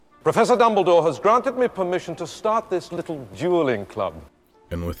Professor Dumbledore has granted me permission to start this little dueling club.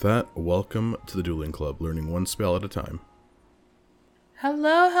 And with that, welcome to the Dueling Club, learning one spell at a time.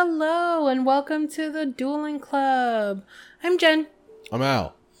 Hello, and welcome to the Dueling Club. I'm Jen. I'm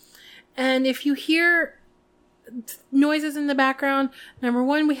Al. And if you hear noises in the background, number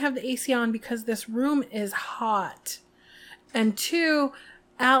one, we have the AC on because this room is hot. And two,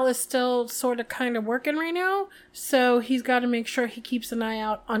 Al is still sort of kind of working right now, so he's got to make sure he keeps an eye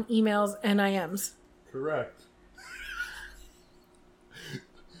out on emails and IMs. Correct.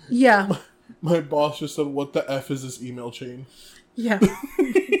 Yeah. My boss just said, what the F is this email chain? Yeah.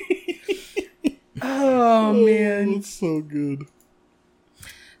 Oh, man. That's so good.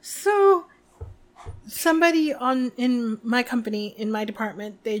 So, somebody in my company, in my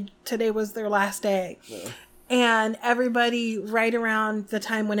department, today was their last day. Yeah. And everybody, right around the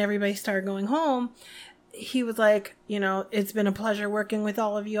time when everybody started going home, he was like, it's been a pleasure working with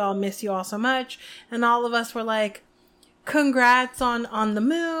all of you. I'll miss you all so much. And all of us were like, congrats on the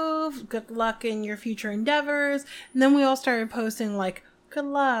move. Good luck in your future endeavors. And then we all started posting like, good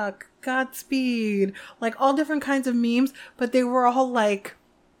luck, Godspeed, like all different kinds of memes. But they were all like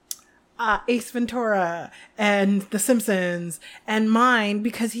Ace Ventura and The Simpsons and mine,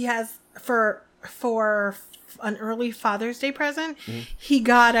 because he has for an early Father's Day present, he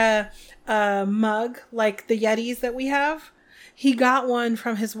got a mug like the Yetis that we have. He got one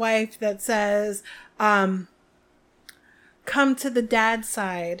from his wife that says, come to the dad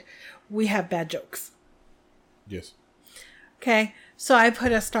side, we have bad jokes. Yes. Okay, so I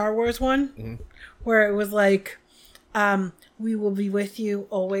put a Star Wars one where it was like, we will be with you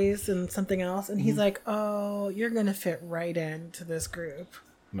always, and something else. And he's like, oh, you're going to fit right into this group.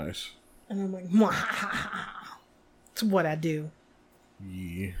 Nice. And I'm like, Mwahaha. It's what I do.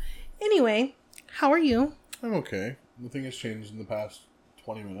 Yeah. Anyway, how are you? I'm okay. Nothing has changed in the past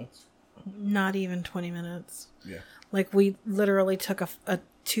 20 minutes. Not even 20 minutes. Yeah. Like, we literally took a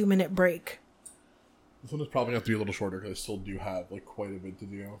 2-minute break. This one is probably going to have to be a little shorter because I still do have, quite a bit to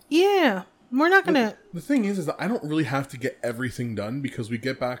do. Yeah. We're not going to... The thing is that I don't really have to get everything done because we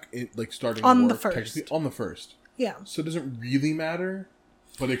get back, starting on work, the 1st. On the 1st. Yeah. So it doesn't really matter,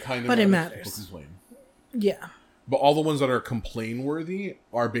 but it kind of matters. But it matters. Complain. Yeah. But all the ones that are complain-worthy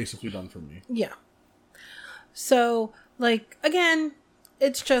are basically done for me. Yeah. So, again,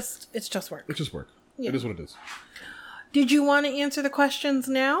 it's just work. It's just work. Yeah. It is what it is. Did you want to answer the questions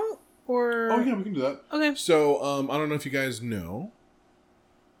now? Or... Oh, yeah, we can do that. Okay. So, I don't know if you guys know,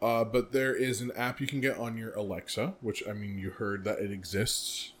 but there is an app you can get on your Alexa, which, you heard that it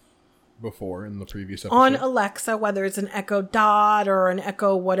exists before in the previous episode. On Alexa, whether it's an Echo Dot or an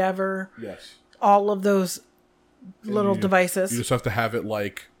Echo whatever. Yes. All of those little devices. You just have to have it,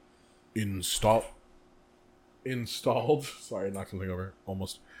 installed. Sorry, I knocked something over.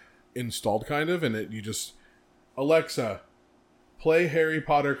 Almost. Installed, kind of, and you just... Alexa, play Harry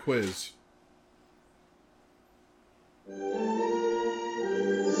Potter quiz. You're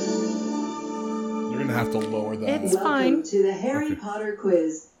going to have to lower that. It's fine. Welcome to the Harry Potter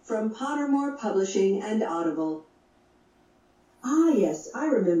quiz from Pottermore Publishing and Audible. Ah, yes, I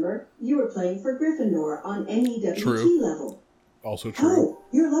remember. You were playing for Gryffindor on NEWT level. Also true. Oh,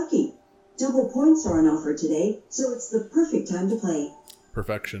 you're lucky. Double points are on offer today, so it's the perfect time to play.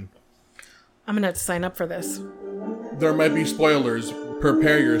 Perfection. I'm going to have to sign up for this. There might be spoilers.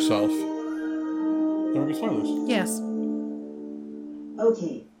 Prepare yourself. There might be spoilers. Yes.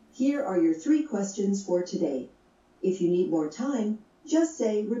 Okay, here are your 3 questions for today. If you need more time, just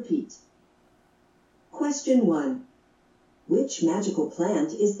say repeat. Question 1. Which magical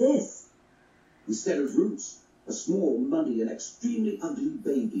plant is this? Instead of roots, a small, muddy, and extremely ugly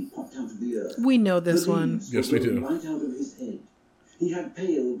baby popped out of the earth. We know this one. Yes, we do. Right out of his head. He had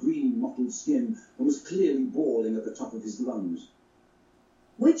pale green mottled skin and was clearly bawling at the top of his lungs.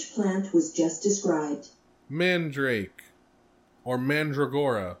 Which plant was just described? Mandrake. Or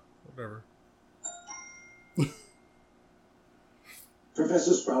Mandragora. Whatever.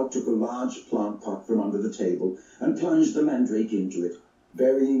 Professor Sprout took a large plant pot from under the table and plunged the mandrake into it,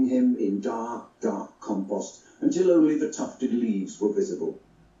 burying him in dark, dark compost until only the tufted leaves were visible.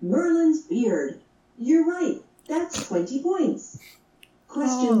 Merlin's beard. You're right. That's 20 points.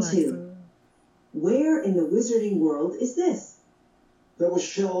 Question 2. Where in the wizarding world is this? There were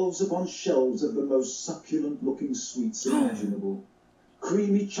shelves upon shelves of the most succulent-looking sweets imaginable.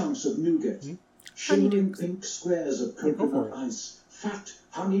 Creamy chunks of nougat, shimmering pink squares of coconut ice, fat,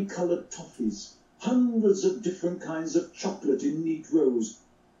 honey-coloured toffees, hundreds of different kinds of chocolate in neat rows.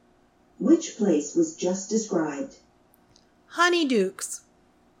 Which place was just described? Honeydukes.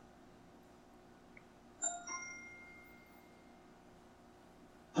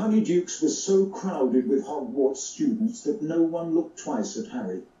 Honeydukes was so crowded with Hogwarts students that no one looked twice at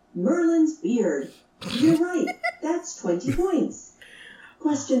Harry. Merlin's beard. You're right. That's 20 points.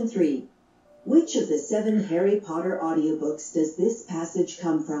 Question 3. Which of the 7 Harry Potter audiobooks does this passage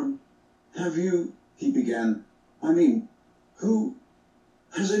come from? Have you, he began, who,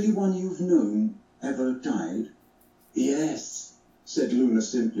 has anyone you've known ever died? Yes, said Luna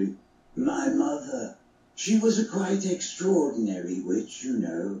simply. My mother. She was a quite extraordinary witch, you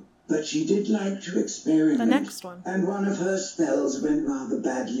know, but she did like to experiment. The next one. And one of her spells went rather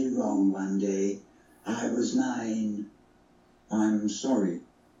badly wrong one day. I was 9. I'm sorry,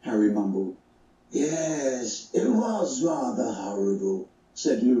 Harry mumbled. Yes, it was rather horrible,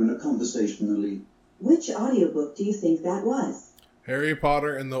 said Luna conversationally. Which audiobook do you think that was? Harry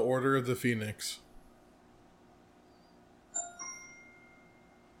Potter and the Order of the Phoenix.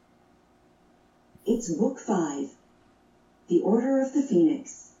 It's Book 5. The Order of the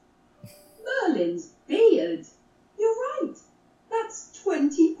Phoenix. Merlin's beard. You're right. That's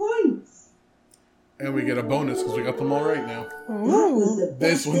 20 points. And we get a bonus because we got them all right now. That was the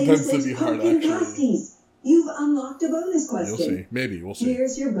This best one thing tends to since be hard, pumpkin actually. pasties. You've unlocked a bonus question. You'll see. Maybe. We'll see.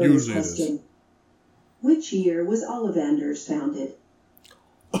 Here's your bonus Usually question. it is. Which year was Ollivanders founded?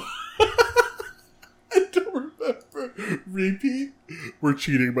 I don't remember. Repeat? We're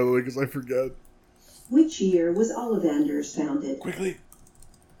cheating, by the way, because I forget. Which year was Ollivanders founded? Quickly.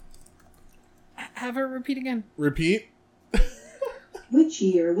 Have her repeat again. Repeat? Which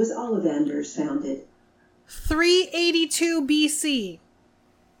year was Ollivanders founded? 382 BC.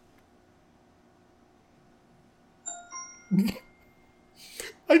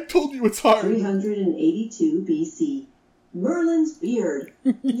 I told you it's hard. 382 BC. Merlin's beard.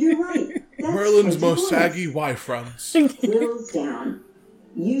 You're right. That's Merlin's 20 most points. saggy wife fronts. Quills down.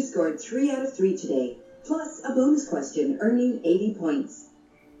 You scored 3 out of 3 today, plus a bonus question earning 80 points.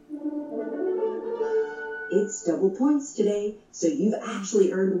 It's double points today, so you've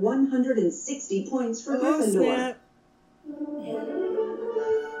actually earned 160 points for Gryffindor. Snap.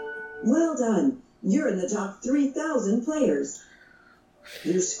 Well done. You're in the top 3,000 players.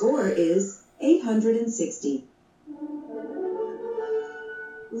 Your score is 860.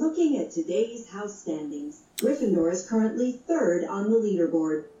 Looking at today's house standings, Gryffindor is currently 3rd on the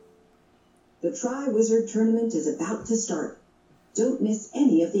leaderboard. The Tri-Wizard Tournament is about to start. Don't miss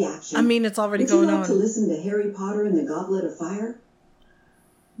any of the action. I mean, it's already Would you going like to on. listen to Harry Potter and the Goblet of Fire?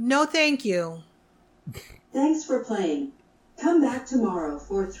 No, thank you. Thanks for playing. Come back tomorrow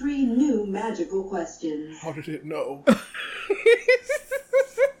for 3 new magical questions. How did it know?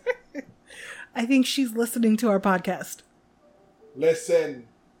 I think she's listening to our podcast. Listen.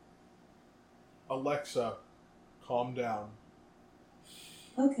 Alexa, calm down.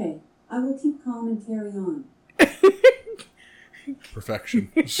 Okay, I will keep calm and carry on.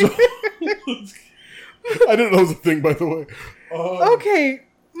 Perfection. So, I didn't know it was a thing, by the way. Okay,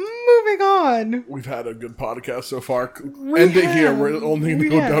 moving on. We've had a good podcast so far. We End it here. have. We're only going to We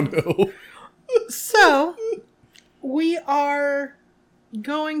go have. downhill. So, we are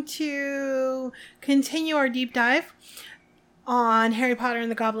going to continue our deep dive on Harry Potter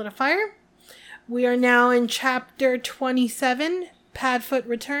and the Goblet of Fire. We are now in chapter 27, Padfoot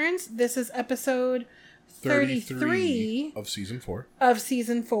Returns. This is episode 33 of season 4. of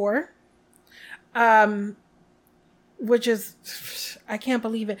season 4. Which is, I can't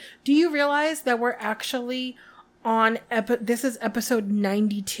believe it. Do you realize that we're actually on, this is episode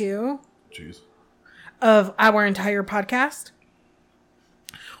 92 Jeez. of our entire podcast?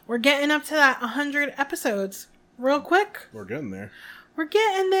 We're getting up to that 100 episodes real quick. We're getting there. We're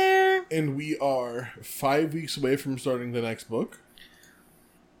getting there. And we are 5 weeks away from starting the next book.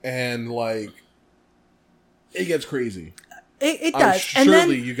 And, like, it gets crazy. It I'm does. surely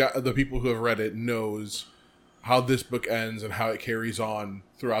And then you got the people who have read it knows how this book ends and how it carries on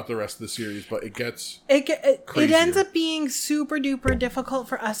throughout the rest of the series, but it gets it crazier. ends up being super duper difficult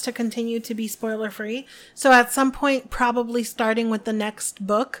for us to continue to be spoiler free. So at some point, probably starting with the next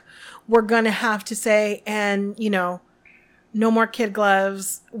book, we're going to have to say, and, you know, no more kid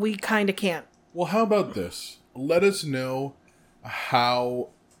gloves. We kind of can't. Well, how about this? Let us know how,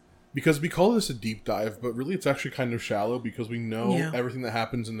 because we call this a deep dive, but really it's actually kind of shallow because we know Yeah. everything that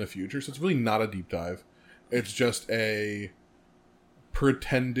happens in the future. So it's really not a deep dive. It's just a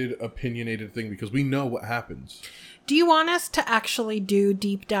pretended opinionated thing because we know what happens. Do you want us to actually do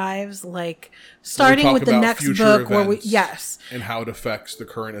deep dives, like starting talk with the about next future book where we, events. yes. And how it affects the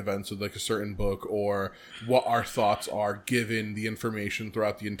current events of like a certain book, or what our thoughts are given the information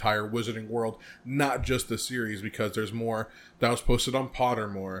throughout the entire Wizarding world, not just the series, because there's more that was posted on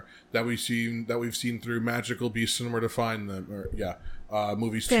Pottermore that we've seen through Magical Beasts and Where to Find Them, or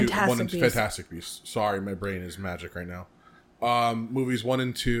Movies Fantastic 1 and Beasts. Fantastic Beasts. Sorry, my brain is magic right now. Movies 1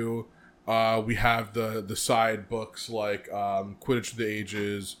 and 2. We have the side books like Quidditch of the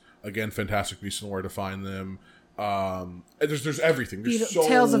Ages. Again, Fantastic Beasts and Where to Find Them. And there's everything. There's so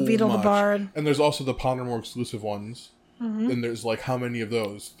Tales of Beetle the much. Bard. And there's also the Pottermore exclusive ones. And there's like how many of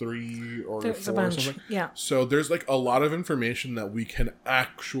those? 3 or There's 4 a or bunch. something? Yeah. So there's like a lot of information that we can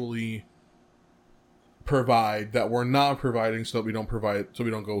actually provide that we're not providing so that we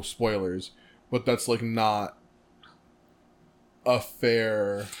don't go spoilers. But that's like not a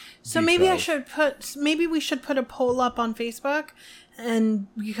fair So detail. maybe we should put a poll up on Facebook, and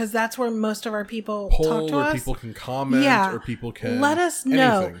because that's where most of our people Poll talk to where us. people can comment Yeah. or people can Let us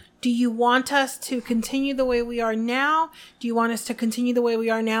know. anything. Do you want us to continue the way we are now? Do you want us to continue the way we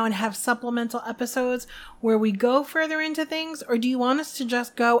are now and have supplemental episodes where we go further into things? Or do you want us to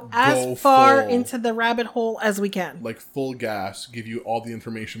just go as far full. into the rabbit hole as we can? Like full gas, give you all the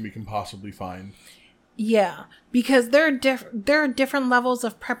information we can possibly find. Yeah, because there are different levels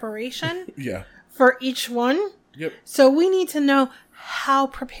of preparation Yeah. for each one. Yep. So we need to know how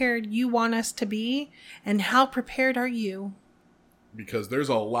prepared you want us to be and how prepared are you. Because there's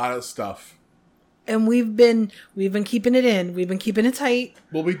a lot of stuff. And we've been keeping it in. We've been keeping it tight.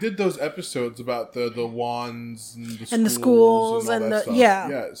 Well, we did those episodes about the wands And the schools all and that the- stuff.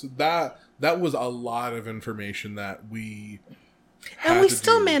 yeah. So that was a lot of information that we And had we to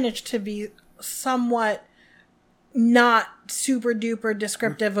still do. managed to be somewhat not super duper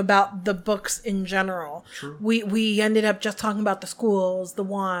descriptive about the books in general. True. We ended up just talking about the schools, the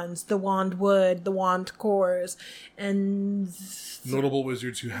wands, the wand wood, the wand cores, and Notable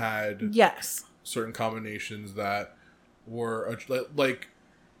wizards who had yes. certain combinations that were like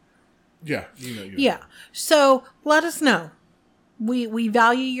yeah, you know. Yeah. So let us know. We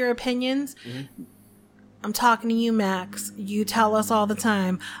value your opinions. Mm-hmm. I'm talking to you, Max. You tell us all the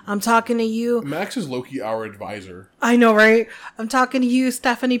time. I'm talking to you. Max is Loki, our advisor. I know, right? I'm talking to you,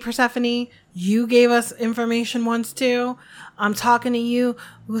 Stephanie Persephone. You gave us information once too. I'm talking to you,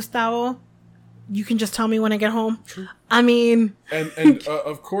 Gustavo. You can just tell me when I get home. True. I mean, And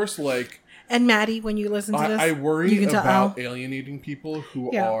of course, like and Maddie, when you listen to this, I worry you can tell about Al. alienating people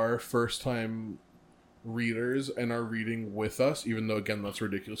who Yeah. are first time readers and are reading with us, even though again that's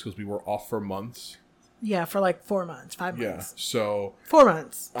ridiculous because we were off for months. Yeah, for like 4 months, 5 Yeah, months. so 4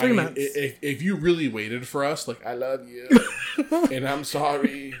 months, 3 I mean, months. If you really waited for us, like I love you, and I'm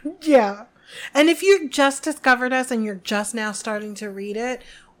sorry. Yeah. And if you just discovered us and you're just now starting to read it,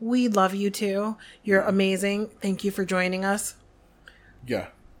 we love you too. You're amazing. Thank you for joining us. Yeah,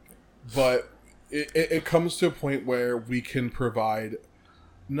 but it comes to a point where we can provide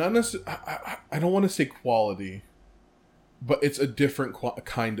not necessarily. I don't want to say quality, but it's a different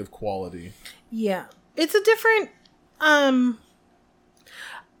kind of quality. Yeah. It's a different,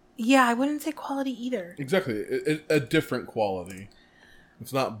 yeah, I wouldn't say quality either. Exactly, a different quality.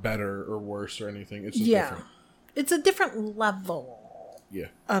 It's not better or worse or anything. It's just different. It's a different level Yeah.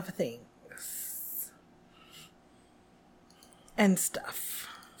 of things and stuff.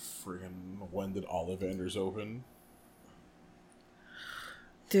 Friggin' when did Ollivanders open?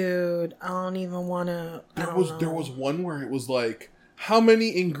 Dude, I don't even want to. There was one where it was like, how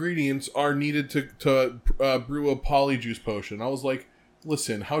many ingredients are needed to brew a polyjuice potion? I was like,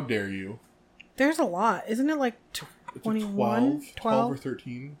 listen, how dare you? There's a lot. Isn't it like It's 21? 12 or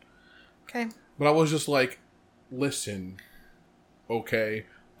 13. Okay. But I was just like, listen, okay,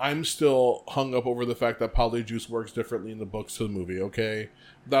 I'm still hung up over the fact that polyjuice works differently in the books to the movie, okay?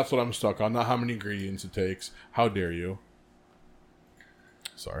 That's what I'm stuck on, not how many ingredients it takes. How dare you?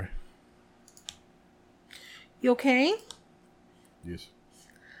 Sorry. You okay? Yes.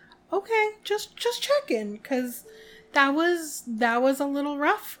 Okay, just checking, because that was a little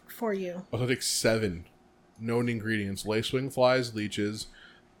rough for you. Also take 7 known ingredients: lacewing flies, leeches,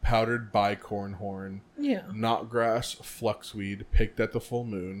 powdered bicorn horn, Yeah. knotgrass, fluxweed, picked at the full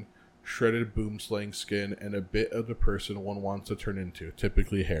moon, shredded boomslang skin, and a bit of the person one wants to turn into,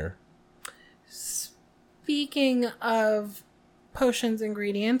 typically hair. Speaking of potions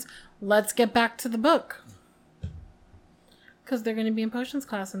ingredients, let's get back to the book. Because they're going to be in potions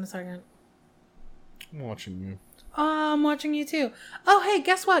class in a second. I'm watching you. Oh, I'm watching you too. Oh, hey,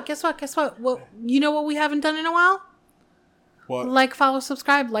 guess what? Well, you know what we haven't done in a while? What? Like, follow,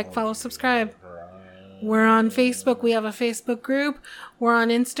 subscribe. We're on Facebook. We have a Facebook group. We're on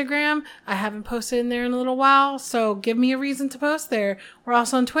Instagram. I haven't posted in there in a little while, so give me a reason to post there. We're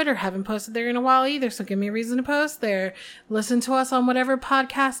also on Twitter. Haven't posted there in a while either, so give me a reason to post there. Listen to us on whatever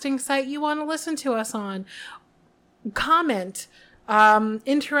podcasting site you want to listen to us on. Comment,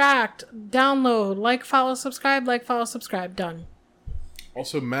 interact, download, like, follow, subscribe. Done.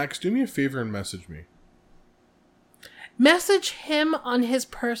 Also, Max, do me a favor and message me. Message him on his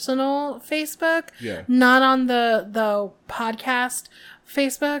personal Facebook, Yeah. not on the podcast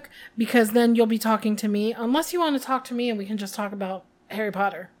Facebook, because then you'll be talking to me. Unless you want to talk to me and we can just talk about Harry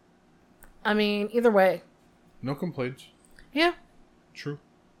Potter. I mean, either way. No complaints. Yeah. True.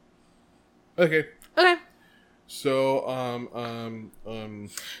 Okay. Okay. So,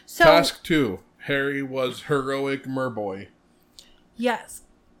 So, task 2. Harry was heroic merboy. yes.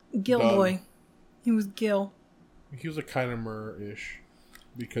 Gil Done. boy. He was Gil. He was a kind of mer-ish.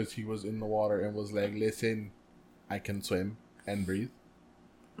 Because he was in the water and was like, listen, I can swim and breathe.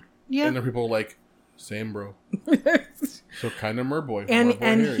 Yeah. And then people were like, same bro. So kind of merboy. and Merboy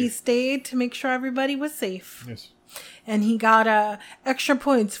and he stayed to make sure everybody was safe. Yes. And he got extra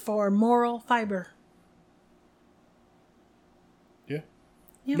points for moral fiber. Yeah.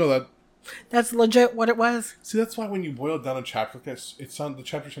 Yeah. No, That's legit what it was. see, that's why when you boil down a chapter like this, the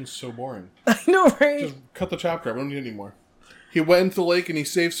chapter sounds so boring. I know, right? Just cut the chapter out. We don't need it anymore. He went into the lake and he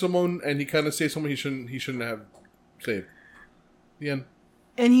saved someone, and he kind of saved someone he shouldn't have saved. The end.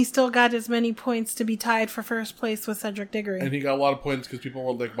 And he still got as many points to be tied for first place with Cedric Diggory. And he got a lot of points because people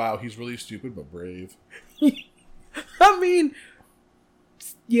were like, "Wow, he's really stupid but brave." I mean,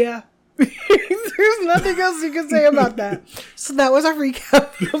 yeah. There's nothing else you can say about that. So that was our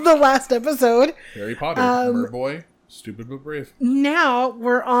recap of the last episode. Harry Potter, merboy, stupid but brave. Now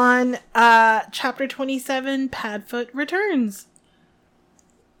we're on chapter 27, Padfoot Returns.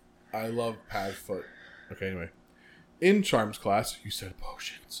 I love Padfoot. Okay, anyway. In Charms class, you said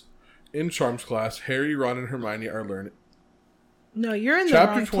potions. In Charms class, Harry, Ron, and Hermione are learning. No, you're in the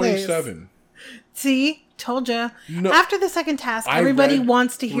Chapter wrong place. 27. See? Told ya. No, After the second task, I everybody read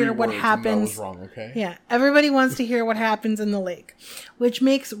wants to 3 hear what words and happens. That was wrong, okay? Yeah, everybody wants to hear what happens in the lake, which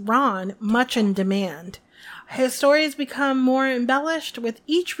makes Ron much in demand. His stories become more embellished with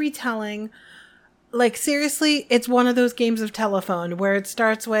each retelling. Like, seriously, it's one of those games of telephone where it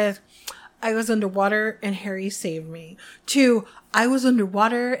starts with, I was underwater and Harry saved me, to, I was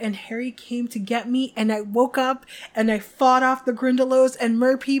underwater and Harry came to get me and I woke up and I fought off the Grindylows and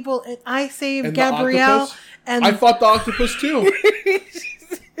mer people and I saved And Gabrielle. the octopus? And I fought the octopus too.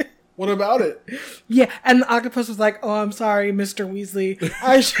 What about it? yeah, and the octopus was like, "Oh, I'm sorry, Mr. Weasley.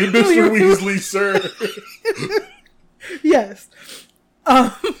 I should Mr. Weasley, sir. Yes."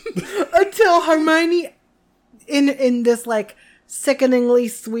 Until Hermione, in this like sickeningly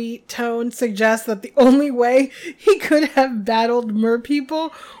sweet tone, suggests that the only way he could have battled mer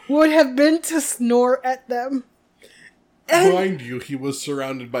people would have been to snore at them. And Mind you, he was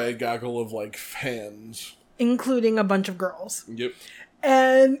surrounded by a gaggle of, like, fans. including a bunch of girls. Yep.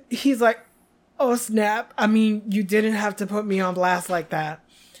 And he's like, oh snap, I mean, you didn't have to put me on blast like that.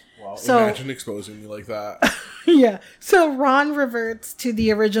 Wow, So- imagine exposing me like that. Yeah. So Ron reverts to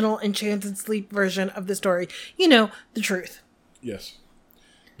the original Enchanted Sleep version of the story. You know, the truth. Yes.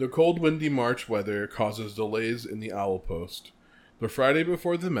 The cold, windy March weather causes delays in the Owl Post. The Friday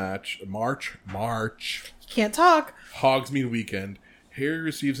before the March, Can't talk. Hogsmeade weekend, Harry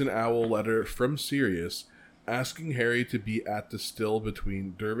receives an owl letter from Sirius asking Harry to be at the still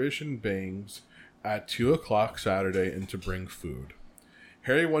between Dervish and Bangs at 2 o'clock Saturday and to bring food.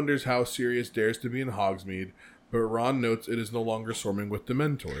 Harry wonders how Sirius dares to be in Hogsmeade, but Ron notes it is no longer swarming with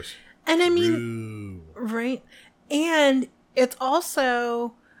Dementors. And I mean, Ooh. right. And it's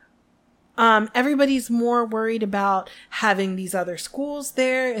also, everybody's more worried about having these other schools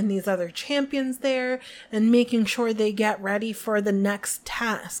there and these other champions there and making sure they get ready for the next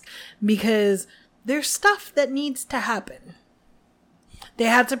task because there's stuff that needs to happen. They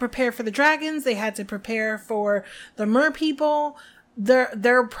had to prepare for the dragons. They had to prepare for the mer people.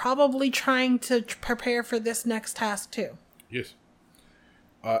 They're probably trying to prepare for this next task too. Yes.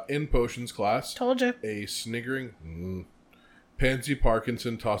 In Potions class, Told you. a sniggering Pansy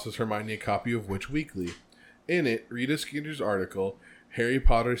Parkinson tosses Hermione a copy of Witch Weekly. In it, Rita Skeeter's article, Harry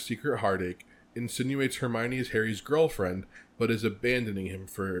Potter's Secret Heartache, insinuates Hermione is Harry's girlfriend, but is abandoning him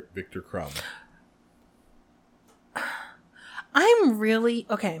for Victor Crumb. I'm really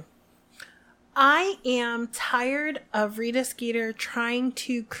okay. I am tired of Rita Skeeter trying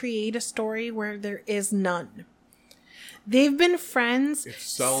to create a story where there is none. They've been friends. It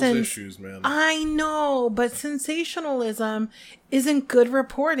sells since, issues, man. I know, but sensationalism isn't good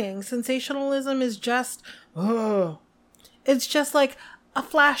reporting. Sensationalism is just, it's just like a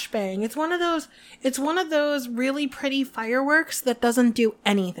flashbang. It's one of those really pretty fireworks that doesn't do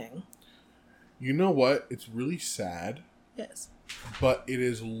anything. You know what? It's really sad, Yes. but it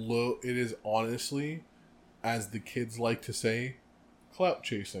is honestly, as the kids like to say, clout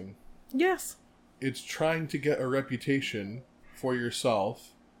chasing. Yes. It's trying to get a reputation for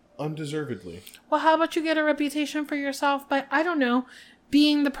yourself undeservedly. Well, how about you get a reputation for yourself by, I don't know,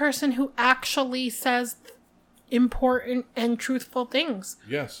 being the person who actually says important and truthful things?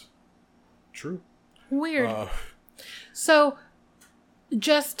 Yes. True. Weird. So,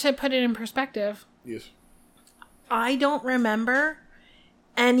 just to put it in perspective, Yes. I don't remember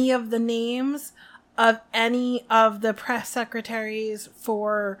any of the names of any of the press secretaries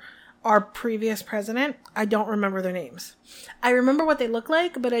for our previous president. I don't remember their names. I remember what they look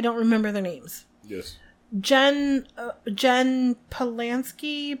like, but I don't remember their names. Yes. Jen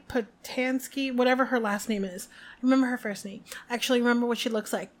Potansky, whatever her last name is. I remember her first name. I actually remember what she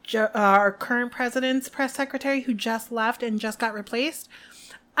looks like. Our current president's press secretary who just left and just got replaced.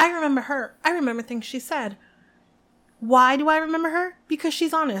 I remember her. I remember things she said. Why do I remember her? Because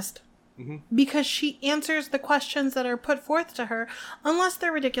she's honest. Mm-hmm. Because she answers the questions that are put forth to her, unless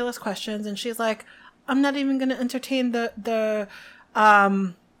they're ridiculous questions, and she's like, I'm not even going to entertain the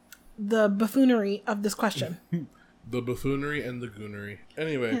buffoonery of this question. The buffoonery and the goonery.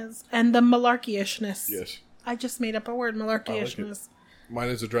 Anyway. Yes. And the malarkeyishness. Yes. I just made up a word, malarkeyishness. Like mine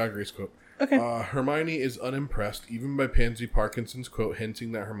is a Drag Race quote. Okay. Hermione is unimpressed, even by Pansy Parkinson's quote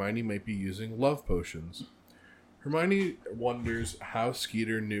hinting that Hermione might be using love potions. Hermione wonders how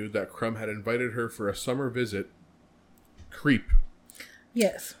Skeeter knew that Crumb had invited her for a summer visit. Creep.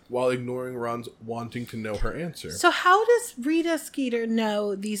 Yes. While ignoring Ron's wanting to know her answer. So how does Rita Skeeter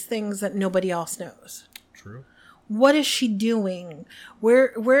know these things that nobody else knows? True. What is she doing?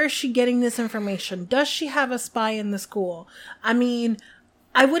 Where is she getting this information? Does she have a spy in the school? I mean,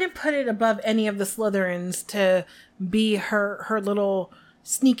 I wouldn't put it above any of the Slytherins to be her little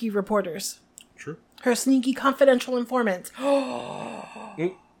sneaky reporters. True. Her sneaky confidential informants.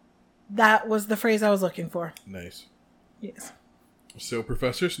 That was the phrase I was looking for. Nice. Yes. So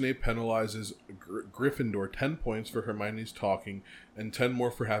Professor Snape penalizes Gryffindor 10 points for Hermione's talking and 10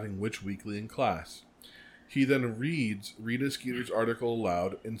 more for having Witch Weekly in class. He then reads Rita Skeeter's article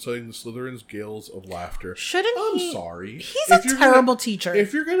aloud, inciting the Slytherin's gales of laughter. I'm sorry. He's a terrible teacher.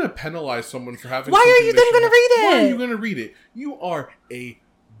 If you're going to penalize someone for having why are you then going to read it? Why are you going to read it? You are a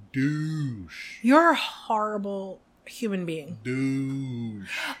douche. You're a horrible human being.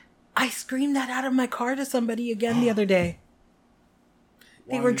 Douche. I screamed that out of my car to somebody again the other day.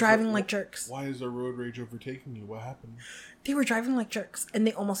 They were driving like jerks. Why is the road rage overtaking you? What happened? They were driving like jerks, and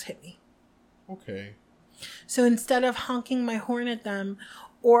they almost hit me. Okay. So instead of honking my horn at them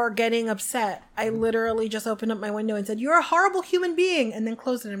or getting upset, I literally just opened up my window and said, "You're a horrible human being," and then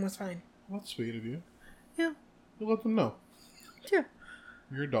closed it and was fine. Well, that's sweet of you. Yeah. You let them know. Yeah.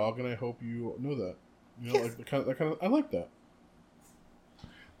 You're a dog, and I hope you know that. You know, Yes. like that kind of. I like that.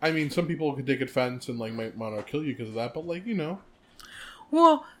 I mean, some people could take offense and like might want to kill you because of that, but like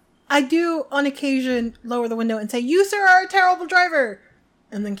Well, I do on occasion lower the window and say, "You, sir, are a terrible driver,"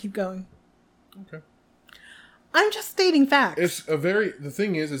 and then keep going. Okay. I'm just stating facts. It's a very. The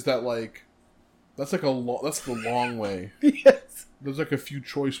thing is that like, that's like that's the long way. Yes. There's like a few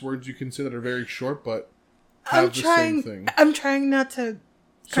choice words you can say that are very short, but have same thing. I'm trying not to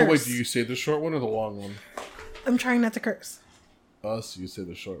curse. So wait, do you say the short one or the long one? I'm trying not to curse. Us, you say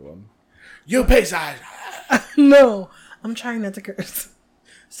the short one. You pay size. No, I'm trying not to curse.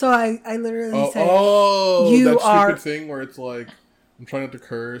 So I literally say, you that are stupid thing where it's like, I'm trying not to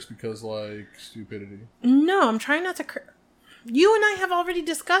curse because like stupidity. No, I'm trying not to curse. You and I have already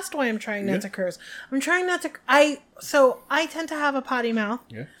discussed why I'm trying not to curse. I'm trying not to. I tend to have a potty mouth.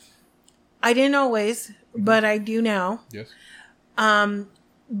 Yeah. I didn't always, but I do now. Yes.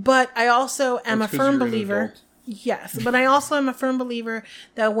 But I also am That's a 'cause firm you're an believer. adult. Yes, but I also am a firm believer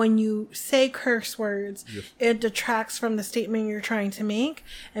that when you say curse words, Yes. it detracts from the statement you're trying to make,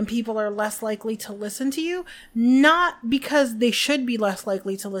 and people are less likely to listen to you. Not because they should be less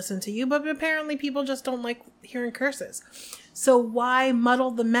likely to listen to you, but apparently people just don't like hearing curses. So why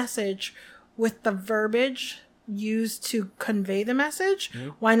muddle the message with the verbiage used to convey the message? Mm-hmm.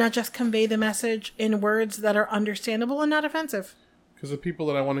 Why not just convey the message in words that are understandable and not offensive? Because the people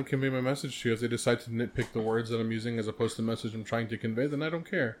that I want to convey my message to, if they decide to nitpick the words that I'm using as opposed to the message I'm trying to convey, then I don't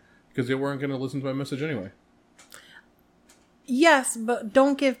care. Because they weren't going to listen to my message anyway. Yes, but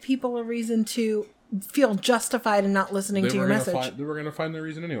don't give people a reason to feel justified in not listening to your message. They were going to find their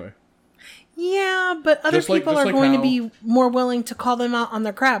reason anyway. Yeah, but other people are going to be more willing to call them out on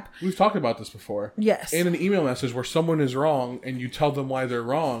their crap. We've talked about this before. Yes. In an email message where someone is wrong and you tell them why they're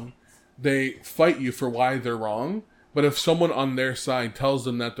wrong, they fight you for why they're wrong. But if someone on their side tells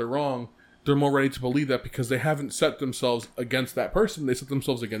them that they're wrong, they're more ready to believe that because they haven't set themselves against that person. They set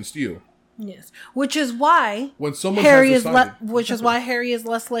themselves against you. Yes, which is why When someone Harry has is decided, which is why Harry is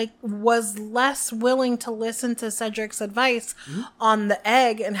was less willing to listen to Cedric's advice on the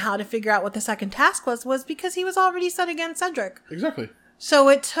egg and how to figure out what the second task was because he was already set against Cedric. Exactly. So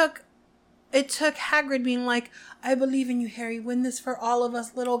it took Hagrid being like, "I believe in you, Harry. Win this for all of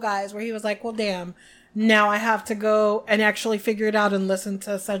us little guys." Where he was like, "Well, damn, now I have to go and actually figure it out and listen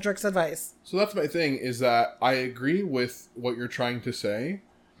to Cedric's advice." So that's my thing, is that I agree with what you're trying to say,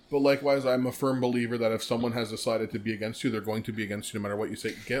 but likewise, I'm a firm believer that if someone has decided to be against you, they're going to be against you no matter what you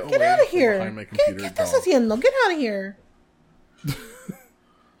say. Get away out of from here! behind my computer. Get this haciendo. Get out of here.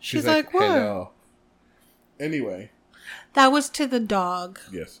 She's like, "What?" Hello. Anyway. That was to the dog.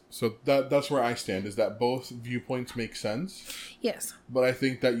 Yes. So that's where I stand, is that both viewpoints make sense. Yes. But I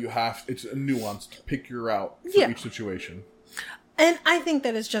think that it's a nuance to pick your route for each situation. And I think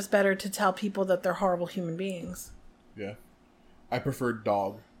that it's just better to tell people that they're horrible human beings. Yeah. I prefer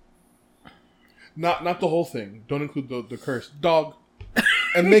dog. Not the whole thing. Don't include the curse. Dog.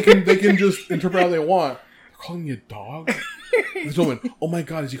 And they can just interpret how they want. They're calling me a dog? This woman, oh my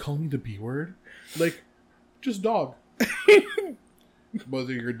god, is he calling me the B word? Like, just dog.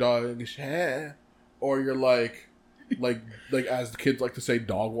 Whether your dog is or you're like as the kids like to say,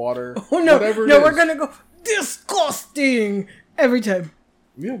 dog water. Oh no, whatever no, it we're is. gonna go disgusting every time.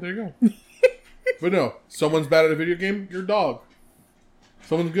 Yeah, there you go. But no, someone's bad at a video game, your dog.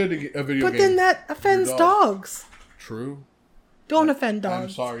 Someone's good at a video game. But then that offends dog. dogs. True. Don't offend dogs. I'm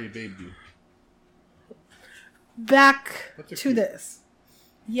sorry, baby. Back to cute. this.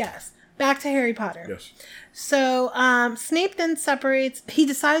 Yes. Back to Harry Potter. Yes. So, Snape then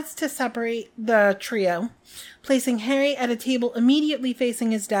decides to separate the trio, placing Harry at a table immediately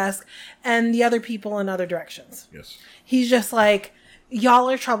facing his desk and the other people in other directions. Yes. He's just like, y'all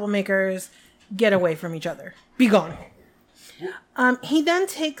are troublemakers, get away from each other. Be gone. He then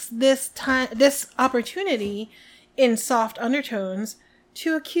takes this opportunity in soft undertones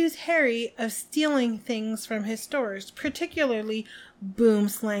to accuse Harry of stealing things from his stores, particularly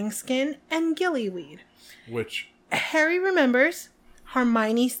boomslang skin and gillyweed. Which Harry remembers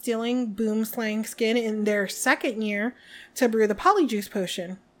Hermione stealing boomslang skin in their second year to brew the polyjuice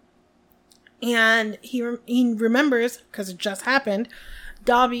potion. And he remembers, because it just happened,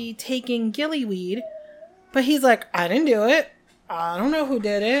 Dobby taking gillyweed, but he's like, I didn't do it. I don't know who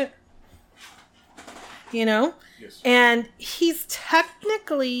did it. You know? Yes. And he's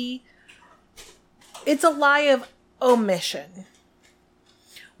technically, it's a lie of omission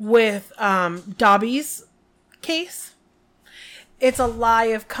with Dobby's case. It's a lie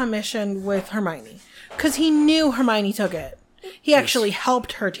of commission with Hermione, because he knew Hermione took it. He actually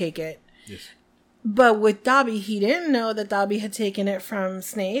helped her take it. Yes. But with Dobby, he didn't know that Dobby had taken it from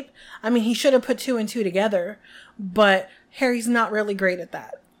Snape. I mean, he should have put 2 and 2 together, but Harry's not really great at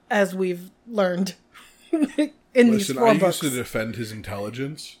that, as we've learned in these 4 books. I used to defend his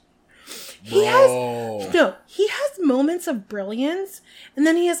intelligence. He has moments of brilliance, and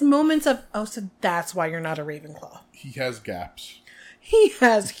then he has moments of, oh, so that's why you're not a Ravenclaw. He has gaps. He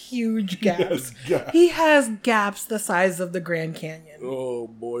has huge gaps. He has gaps the size of the Grand Canyon. Oh,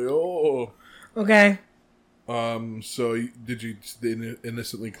 boy, oh. Okay? So did you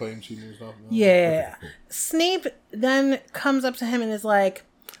innocently claim she knew nothing? Yeah. Okay, cool. Snape then comes up to him and is like,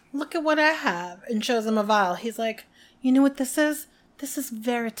 look at what I have, and shows him a vial. He's like, you know what this is? This is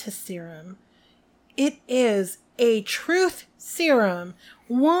Veritas serum. It is a truth serum.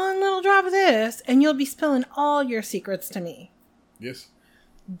 1 little drop of this, and you'll be spilling all your secrets to me. Yes.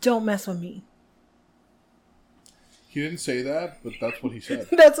 Don't mess with me. He didn't say that, but that's what he said.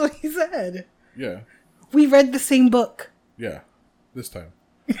 That's what he said. Yeah. We read the same book. Yeah. This time.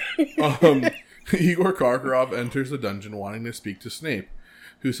 Igor Karkaroff enters the dungeon wanting to speak to Snape,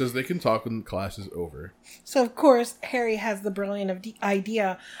 who says they can talk when class is over. So, of course, Harry has the brilliant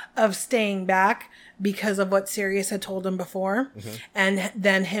idea of staying back because of what Sirius had told him before. Mm-hmm. And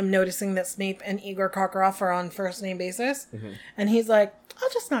then him noticing that Snape and Igor Karkaroff are on first name basis. Mm-hmm. And he's like, I'll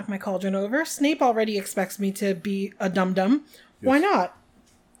just knock my cauldron over. Snape already expects me to be a dum-dum. Yes. Why not?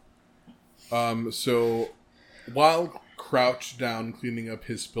 So, while crouched down cleaning up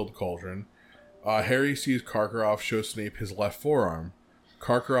his spilled cauldron, Harry sees Karkaroff show Snape his left forearm.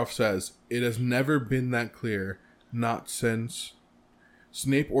 Karkaroff says, it has never been that clear, not since.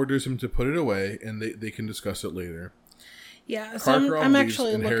 Snape orders him to put it away, and they can discuss it later. Yeah, so I'm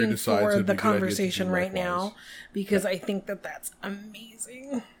actually looking for the conversation right now, because I think that that's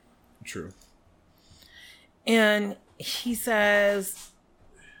amazing. True. And he says,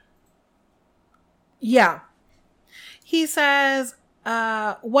 yeah. He says,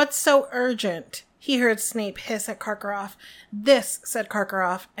 what's so urgent? he heard Snape hiss at Karkaroff. "This," said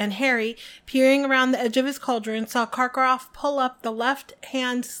Karkaroff, and Harry, peering around the edge of his cauldron, saw Karkaroff pull up the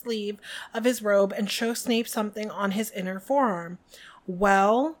left-hand sleeve of his robe and show Snape something on his inner forearm.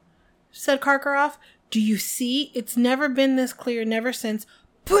 "Well," said Karkaroff, "do you see? It's never been this clear, never since."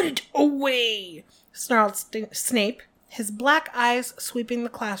 "Put it away!" snarled Snape, his black eyes sweeping the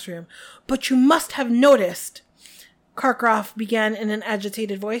classroom. "But you must have noticed." Karkaroff began in an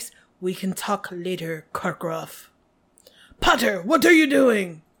agitated voice. "We can talk later, Karkaroff." "Potter, what are you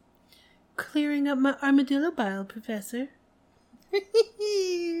doing?" "Clearing up my armadillo bile, Professor."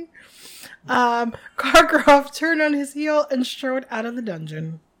 Karkaroff turned on his heel and strode out of the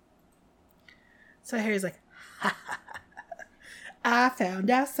dungeon. So Harry's like, "Ha ha ha. I found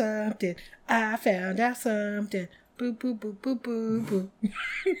out something. I found out something. Boo, boo, boo, boo, boo, boo."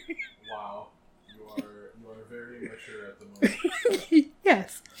 Wow. You are very mature at the moment.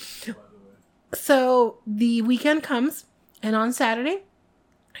 Yes. By the way. So the weekend comes, and on Saturday,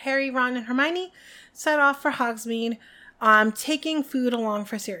 Harry, Ron, and Hermione set off for Hogsmeade, taking food along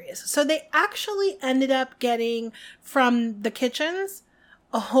for Sirius. So they actually ended up getting from the kitchens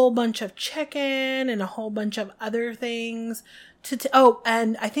a whole bunch of chicken and a whole bunch of other things.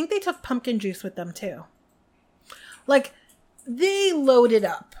 And I think they took pumpkin juice with them too. Like, they loaded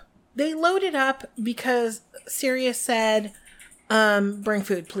up. They loaded up because Sirius said, "Bring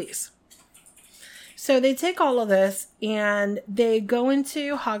food, please." So they take all of this and they go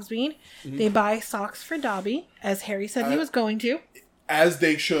into Hogsmeade. Mm-hmm. They buy socks for Dobby, as Harry said he was going to. As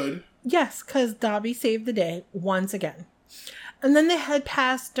they should. Yes, because Dobby saved the day once again. And then they head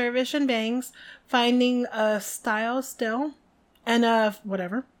past Dervish and Bangs, finding a style still and a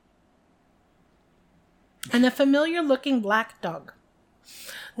whatever. And a familiar looking black dog.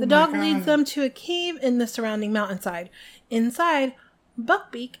 The dog leads them to a cave in the surrounding mountainside. Inside,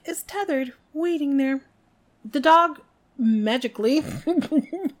 Buckbeak is tethered, waiting there. The dog magically,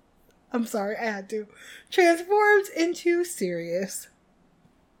 I'm sorry, I had to, transforms into Sirius.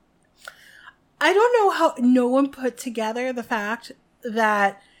 I don't know how no one put together the fact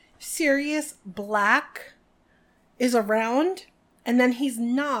that Sirius Black is around, and then he's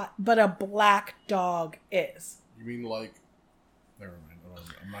not, but a black dog is. You mean like... Never mind.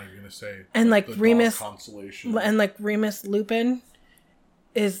 I'm not even going to say... And like Remus... Constellation. And like Remus Lupin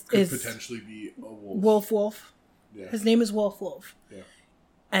is potentially be a wolf. Wolf. Yeah. His name is Wolf. Yeah.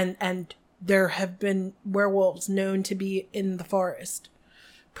 And there have been werewolves known to be in the forest,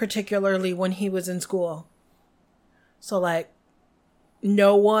 particularly when he was in school. So like,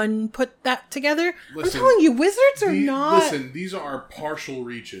 no one put that together. Listen, I'm telling you, wizards are not... Listen, these are partial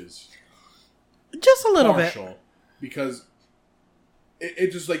reaches. Just a little bit. Because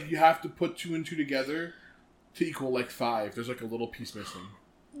it just like, you have to put 2 and 2 together to equal like 5. There's like a little piece missing.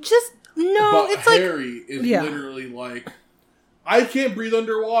 Just, no, but it's like... Harry is literally like, "I can't breathe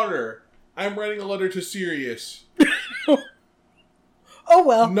underwater. I'm writing a letter to Sirius." Oh,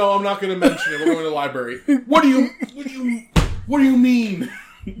 well. No, I'm not going to mention it. We're going to the library. What do you mean?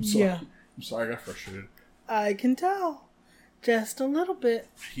 I'm sorry, I got frustrated. I can tell. Just a little bit.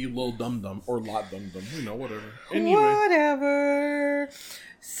 He little dum-dum. Or lot dum-dum. You know, whatever. Anyway. Whatever.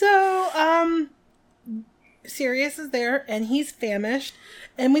 So, Sirius is there, and he's famished.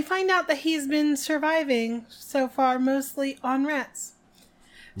 And we find out that he's been surviving so far mostly on rats.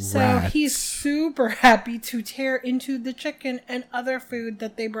 So he's super happy to tear into the chicken and other food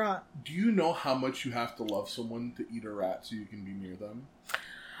that they brought. Do you know how much you have to love someone to eat a rat so you can be near them?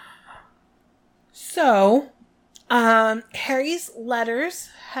 So, Harry's letters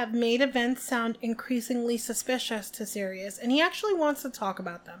have made events sound increasingly suspicious to Sirius, and he actually wants to talk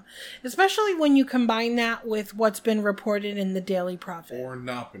about them. Especially when you combine that with what's been reported in the Daily Prophet. Or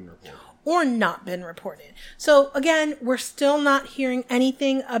not been reported. So, again, we're still not hearing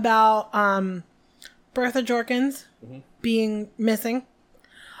anything about Bertha Jorkins being missing.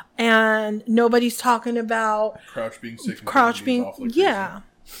 And nobody's talking about... Crouch being sick. Yeah.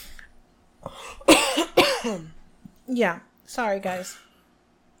 Yeah. Sorry, guys.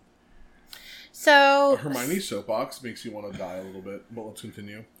 So... Hermione's soapbox makes you want to die a little bit, but let's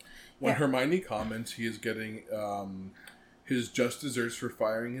continue. When Hermione comments he is getting... his just desserts for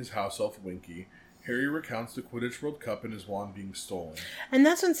firing his house elf Winky, Harry recounts the Quidditch World Cup and his wand being stolen. And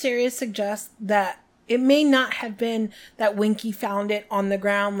that's when Sirius suggests that it may not have been that Winky found it on the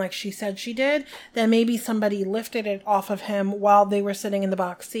ground like she said she did, that maybe somebody lifted it off of him while they were sitting in the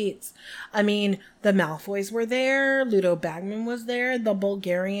box seats. I mean, the Malfoys were there, Ludo Bagman was there, the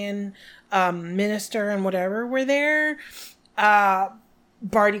Bulgarian minister and whatever were there.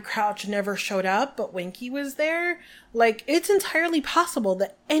 Barty Crouch never showed up, but Winky was there. Like, it's entirely possible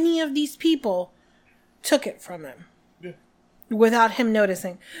that any of these people took it from him. Yeah. Without him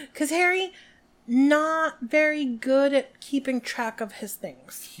noticing. Because Harry, not very good at keeping track of his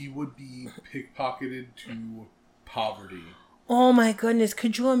things. He would be pickpocketed to poverty. Oh my goodness.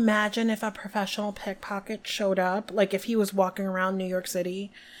 Could you imagine if a professional pickpocket showed up? Like if he was walking around New York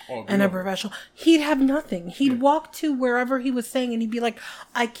City and a professional, he'd have nothing. He'd walk to wherever he was staying and he'd be like,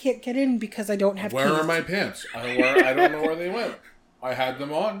 I can't get in because I don't have Where keys. are my pants? I don't know where they went. I had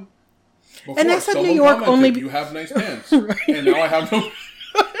them on. Before. And I said Someone New York commented, only you have nice pants. Right. And now I have no...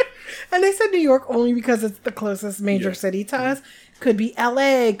 And I said New York only because it's the closest major city to us. Could be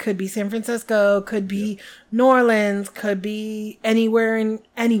LA, could be San Francisco, could be New Orleans, could be anywhere in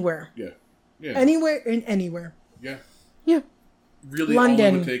anywhere. Yeah. Anywhere in anywhere. Yeah. Yeah. Really, London,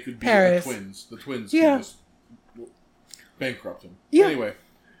 all it would take would be Paris. the twins. The twins Yeah. could just bankrupt him. Yeah. Anyway,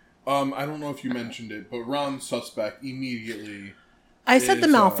 I don't know if you mentioned it, but Ron's suspect immediately... I said the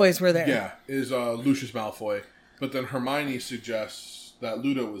Malfoys were there. Yeah, is Lucius Malfoy. But then Hermione suggests that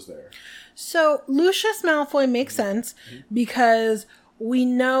Ludo was there. So Lucius Malfoy makes sense because we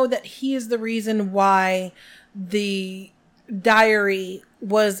know that he is the reason why the diary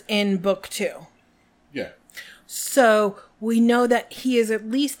was in book 2. Yeah. So we know that he is at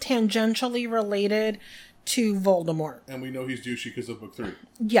least tangentially related to Voldemort. And we know he's douchey because of book 3.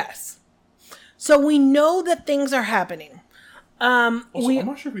 Yes. So we know that things are happening. Also, I'm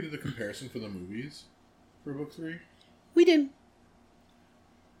not sure if we did the comparison for the movies for book 3. We did.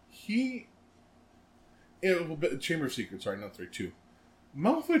 Chamber of Secrets, sorry, not 3, 2.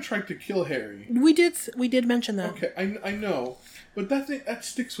 Malfoy tried to kill Harry. We did mention that. Okay, I know, but that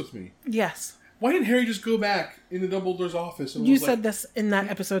sticks with me. Yes. Why didn't Harry just go back into Dumbledore's office? And You was said like, this in that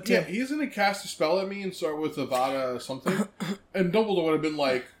episode too. Yeah, he's going to cast a spell at me and start with Avada something. And Dumbledore would have been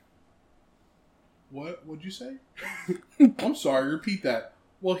like, What'd you say? I'm sorry, repeat that.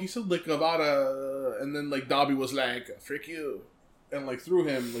 Well, he said like Avada, and then like Dobby was like, frick you. And like threw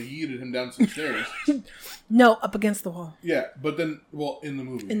him, like yeeted him down some stairs. No, up against the wall. Yeah, but then, well, in the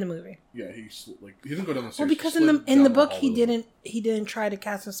movie. In the movie. Yeah, he didn't go down the stairs. Well, because in the book he didn't try to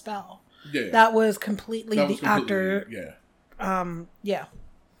cast a spell. Yeah. That was completely actor. Yeah. Yeah.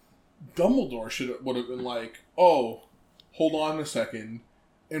 Dumbledore would have been like, oh, hold on a second,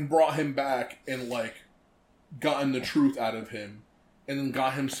 and brought him back and like gotten the truth out of him, and then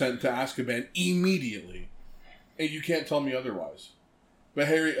got him sent to Azkaban immediately. And you can't tell me otherwise. But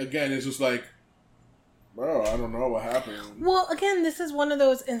Harry, again, is just like, bro, I don't know what happened. Well, again, this is one of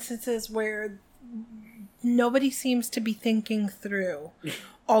those instances where nobody seems to be thinking through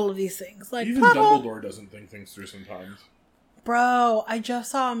all of these things. Like even Dumbledore doesn't think things through sometimes. Bro, I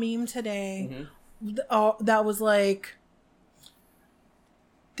just saw a meme today that was like,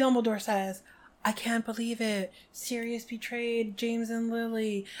 Dumbledore says, I can't believe it. Sirius betrayed James and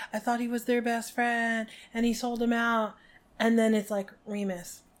Lily. I thought he was their best friend, and he sold him out. And then it's like,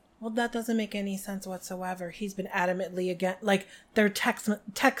 Remus. Well, that doesn't make any sense whatsoever. He's been adamantly against, like, they're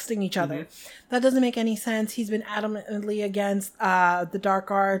texting each other. That doesn't make any sense. He's been adamantly against the dark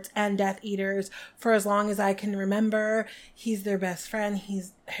arts and Death Eaters for as long as I can remember. He's their best friend.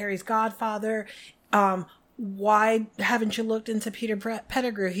 He's Harry's godfather. Why haven't you looked into Peter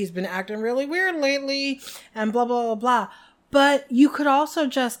Pettigrew? He's been acting really weird lately and blah, blah, blah, blah. But you could also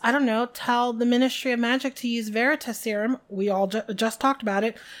just, I don't know, tell the Ministry of Magic to use Veritaserum. We all just talked about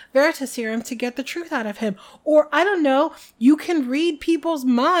it. Veritaserum to get the truth out of him. Or, I don't know, you can read people's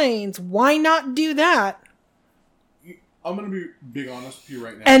minds. Why not do that? I'm going to be big honest with you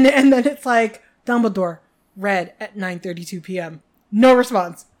right now. And then it's like, Dumbledore, read at 9:32 p.m. No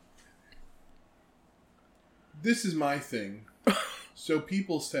response. This is my thing. So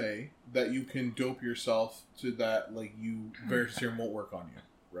people say that you can dope yourself to that, like, Veritaserum won't work on you,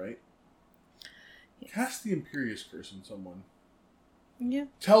 right? Yes. Cast the Imperious Curse on someone. Yeah.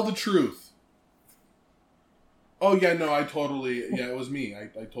 Tell the truth. Oh, yeah, no, it was me. I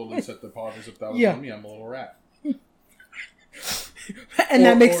totally set the pot as if that was on me. I'm a little rat. And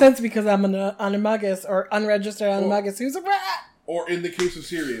that makes sense because I'm an animagus or unregistered animagus who's a rat. Or in the case of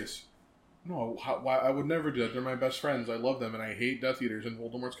Sirius. No, I would never do that. They're my best friends. I love them, and I hate Death Eaters, and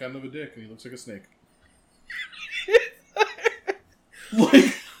Voldemort's kind of a dick, and he looks like a snake.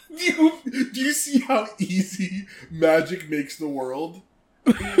 Like, do you see how easy magic makes the world?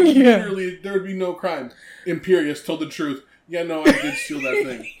 Literally, there would be no crime. Imperious told the truth. Yeah, no, I did steal that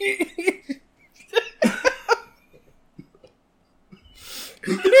thing.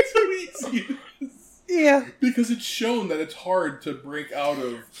 That's how easy it is. Yeah. Because it's shown that it's hard to break out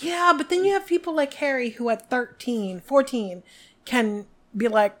of... Yeah, but then you have people like Harry who at 13, 14 can be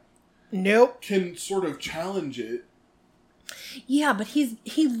like, nope. Can sort of challenge it. Yeah, but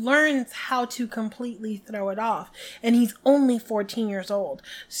he learns how to completely throw it off, and he's only 14 years old.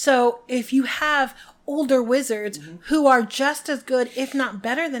 So if you have older wizards who are just as good, if not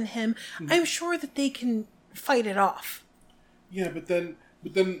better than him, I'm sure that they can fight it off. Yeah, but then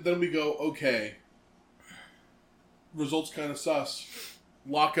we go, okay, results kind of sus.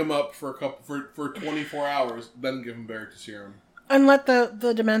 Lock him up for 24 hours, then give him Veritas Serum. And let the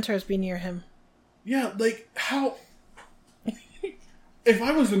Dementors be near him. Yeah, like, how... If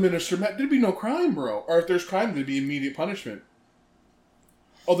I was the minister, Matt, there'd be no crime, bro. Or if there's crime, there'd be immediate punishment.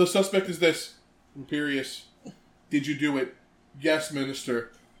 Oh, the suspect is this. Imperious. Did you do it? Yes,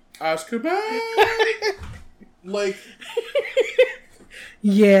 minister. Azkaban! Like...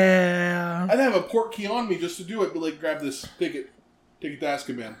 Yeah. I'd have a port key on me just to do it, but like, grab this, take it to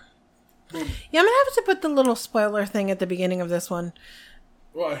Azkaban. Boom. Yeah, I'm gonna have to put the little spoiler thing at the beginning of this one.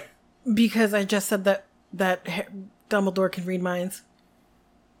 Why? Because I just said that Dumbledore can read minds.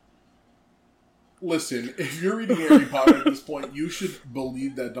 Listen, if you're reading Harry Potter at this point, you should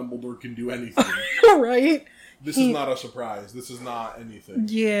believe that Dumbledore can do anything. Right? This is not a surprise. This is not anything.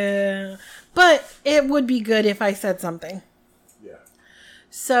 Yeah. But it would be good if I said something. Yeah.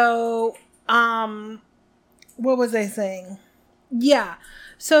 So, what was I saying? Yeah.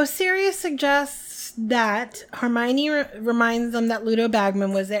 So Sirius suggests that Hermione reminds them that Ludo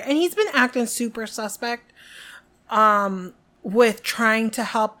Bagman was there. And he's been acting super suspect with trying to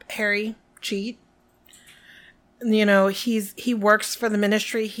help Harry cheat. You know, he works for the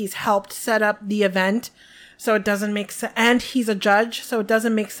ministry. He's helped set up the event. So it doesn't make sense. And he's a judge. So it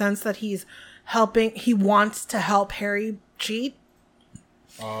doesn't make sense that he wants to help Harry cheat.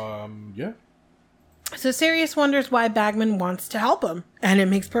 Yeah. So Sirius wonders why Bagman wants to help him, and it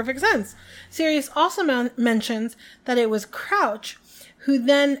makes perfect sense. Sirius also mentions that it was Crouch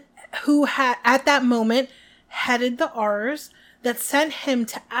who had at that moment headed the R's that sent him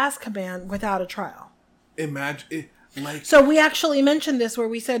to Azkaban without a trial. Imagine it, like. So we actually mentioned this where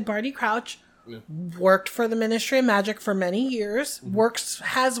we said Barty Crouch worked for the Ministry of Magic for many years,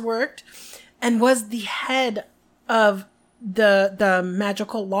 has worked, and was the head of the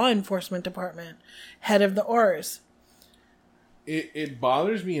magical law enforcement department, head of the Aurors. It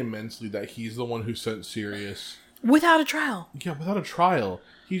bothers me immensely that he's the one who sent Sirius Without a trial. Yeah, without a trial.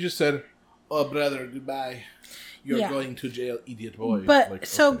 He just said, "Oh, brother, goodbye. You're going to jail, idiot boy." But like,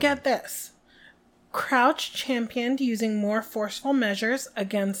 so okay. get this. Crouch championed using more forceful measures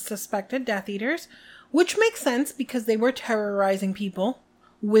against suspected Death Eaters, which makes sense because they were terrorizing people,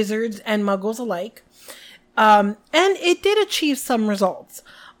 wizards and muggles alike. And it did achieve some results.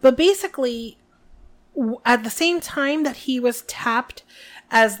 But basically, at the same time that he was tapped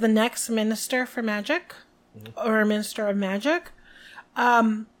as the next Minister for Magic, or Minister of Magic,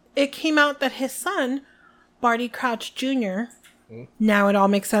 it came out that his son, Barty Crouch Jr., now it all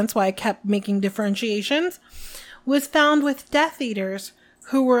makes sense why I kept making differentiations, was found with Death Eaters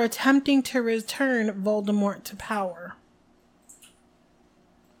who were attempting to return Voldemort to power.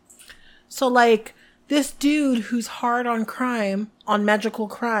 So, like, this dude who's hard on crime, on magical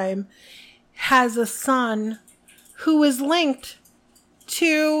crime, has a son who is linked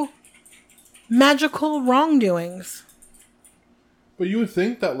to magical wrongdoings. But you would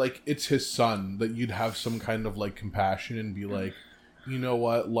think that, like, it's his son, that you'd have some kind of, like, compassion and be like, you know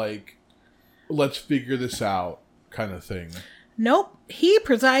what, like, let's figure this out, kind of thing. Nope. He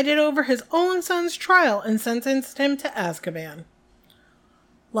presided over his own son's trial and sentenced him to Azkaban.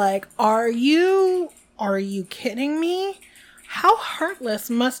 Like, are you kidding me? How heartless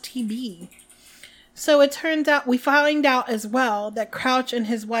must he be? So it turns out, we find out as well that Crouch and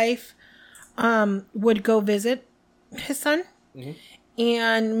his wife would go visit his son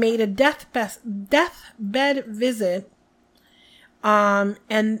and made a deathbed visit.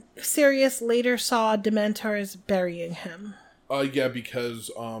 And Sirius later saw Dementors burying him. Yeah, because,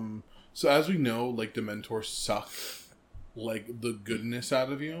 so as we know, like, Dementors suck, like, the goodness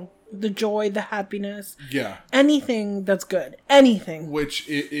out of you. The joy, the happiness. Yeah. Anything that's good. Anything. Which,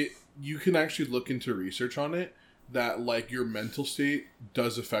 you can actually look into research on it, that, like, your mental state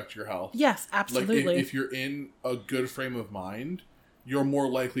does affect your health. Yes, absolutely. Like, if you're in a good frame of mind, you're more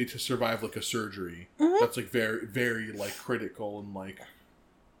likely to survive, like, a surgery. That's, like, very, very, like, critical and, like,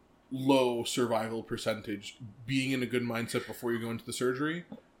 low survival percentage. Being in a good mindset before you go into the surgery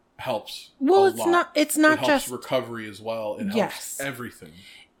helps. Well, it's not it just helps recovery as well. It helps everything.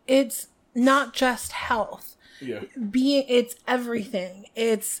 It's not just health. Yeah. It's everything.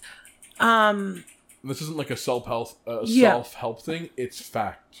 It's this isn't like a self-help thing. It's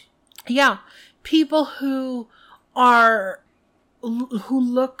fact. Yeah. People who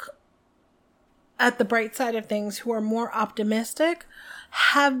look at the bright side of things, who are more optimistic,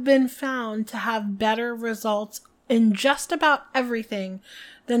 have been found to have better results in just about everything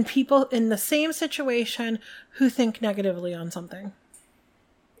than people in the same situation who think negatively on something.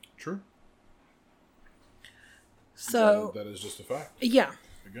 True. So that is just a fact. Yeah.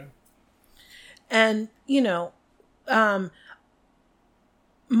 Again. And, you know,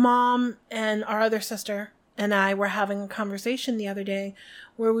 Mom and our other sister and I were having a conversation the other day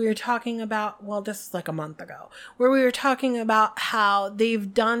where we were talking about, well, this is like a month ago, where we were talking about how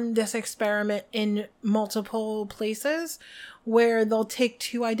they've done this experiment in multiple places where they'll take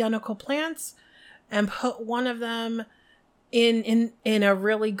two identical plants and put one of them in a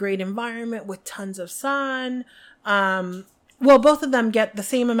really great environment with tons of sun. Well, both of them get the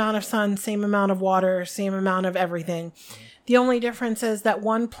same amount of sun, same amount of water, same amount of everything. The only difference is that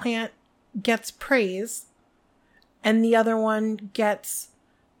one plant gets praise and the other one gets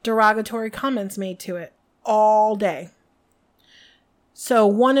derogatory comments made to it all day. So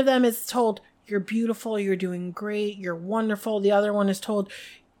one of them is told, you're beautiful, you're doing great, you're wonderful. The other one is told,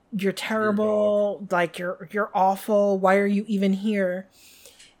 you're terrible, like you're awful, why are you even here?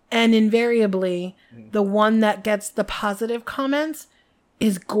 And invariably, the one that gets the positive comments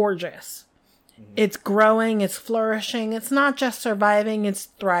is gorgeous. It's growing, it's flourishing. It's not just surviving, it's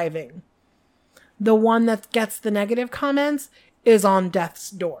thriving. The one that gets the negative comments is on death's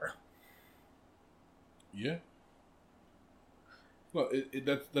door. Yeah. Well,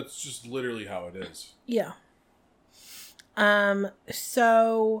 that's just literally how it is. Yeah.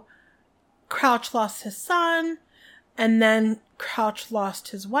 So Crouch lost his son, and then Crouch lost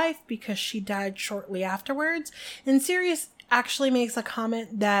his wife because she died shortly afterwards. And Sirius actually makes a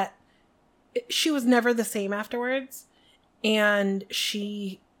comment that she was never the same afterwards, and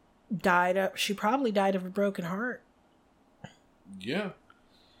she probably died of a broken heart. Yeah.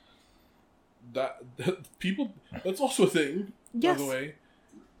 That people, that's also a thing, yes. By the way.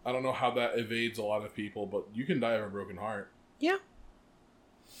 I don't know how that evades a lot of people, but you can die of a broken heart. Yeah.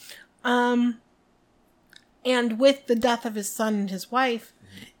 And with the death of his son and his wife,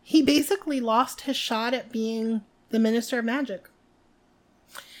 he basically lost his shot at being the Minister of Magic.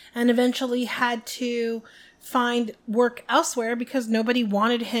 And eventually had to find work elsewhere because nobody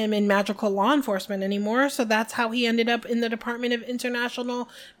wanted him in magical law enforcement anymore. So that's how he ended up in the Department of International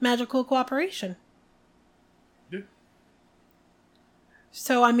Magical Cooperation. Yeah.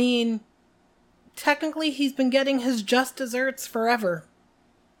 So, I mean, technically he's been getting his just desserts forever.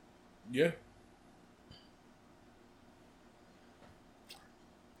 Yeah.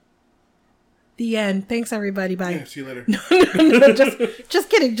 The end. Thanks, everybody. Bye. Yeah, see you later. No, just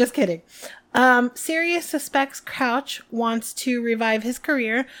kidding. Sirius suspects Crouch wants to revive his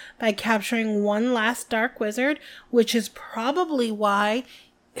career by capturing one last dark wizard, which is probably why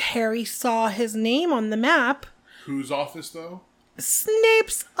Harry saw his name on the map. Whose office, though?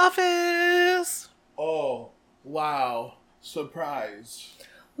 Snape's office. Oh, wow. Surprise.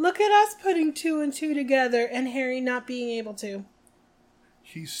 Look at us putting 2 and 2 together and Harry not being able to.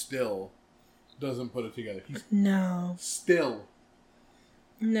 He still doesn't put it together. He's No. still.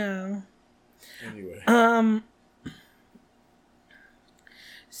 No. Anyway.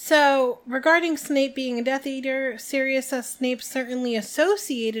 So, regarding Snape being a Death Eater, Sirius says Snape certainly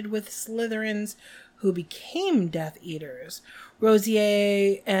associated with Slytherins who became Death Eaters.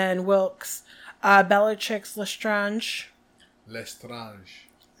 Rosier and Wilkes, Bellatrix Lestrange,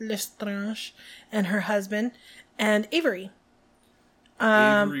 and her husband, and Avery.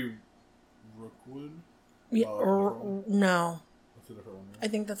 Avery Rookwood? Yeah, no. That's a different one, right? I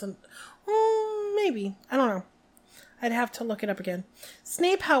think that's maybe. I don't know. I'd have to look it up again.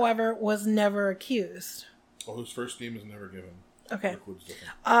 Snape, however, was never accused. Oh, his first name is never given. Okay. Rookwood's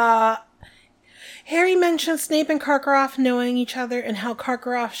different. Harry mentioned Snape and Karkaroff knowing each other and how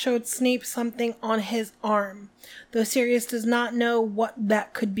Karkaroff showed Snape something on his arm, though Sirius does not know what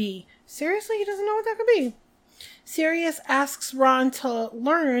that could be. Seriously, he doesn't know what that could be. Sirius asks Ron to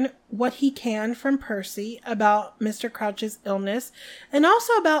learn what he can from Percy about Mr. Crouch's illness and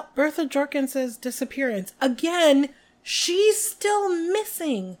also about Bertha Jorkins's disappearance. Again, she's still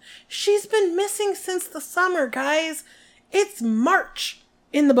missing. She's been missing since the summer, guys. It's March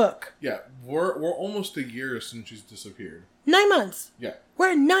in the book. Yeah, we're almost a year since she's disappeared. 9 months. Yeah.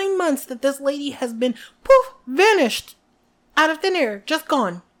 We're 9 months that this lady has been, poof, vanished out of thin air, just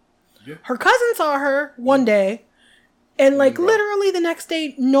gone. Yeah. Her cousin saw her one day, and like literally the next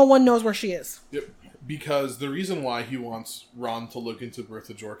day, no one knows where she is. Yep. Because the reason why he wants Ron to look into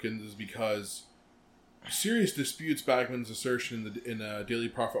Bertha Jorkins is because Sirius disputes Bagman's assertion in a Daily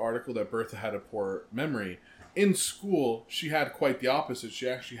Prophet article that Bertha had a poor memory. In school, she had quite the opposite. She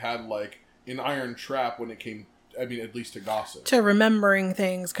actually had, like, an iron trap when it came, I mean, at least to gossip. To remembering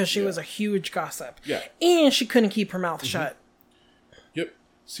things, because she Yeah. was a huge gossip. Yeah. And she couldn't keep her mouth shut. Yep.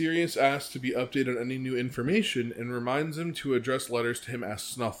 Sirius asks to be updated on any new information and reminds him to address letters to him as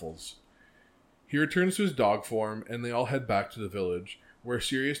Snuffles. He returns to his dog form, and they all head back to the village, where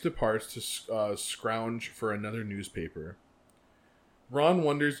Sirius departs to scrounge for another newspaper. Ron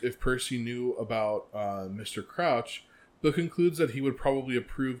wonders if Percy knew about Mr. Crouch, but concludes that he would probably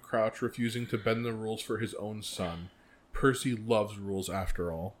approve Crouch refusing to bend the rules for his own son. Percy loves rules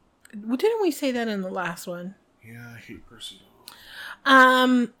after all. Well, didn't we say that in the last one? Yeah, I hate Percy.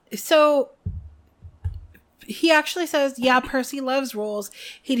 So he actually says, yeah, Percy loves rules.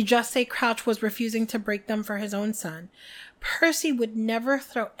 He'd just say Crouch was refusing to break them for his own son. Percy would never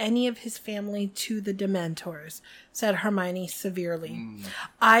throw any of his family to the Dementors, said Hermione severely.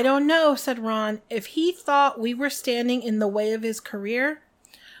 I don't know, said Ron. If he thought we were standing in the way of his career,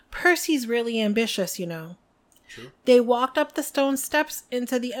 Percy's really ambitious, you know. True. They walked up the stone steps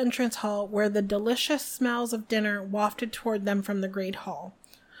into the entrance hall where the delicious smells of dinner wafted toward them from the great hall.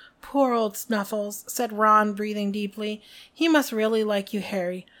 Poor old Snuffles, said Ron, breathing deeply. He must really like you,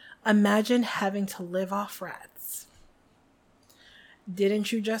 Harry. Imagine having to live off rats.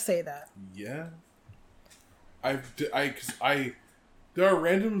 Didn't you just say that? Yeah. There are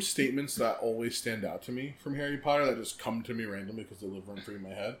random statements that always stand out to me from Harry Potter that just come to me randomly because they live rent free in my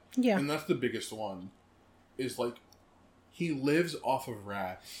head. Yeah. And that's the biggest one. Is like, he lives off of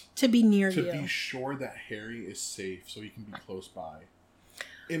rats To be near to you. be sure that Harry is safe so he can be close by.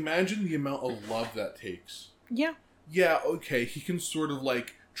 Imagine the amount of love that takes. Yeah. Yeah, okay, he can sort of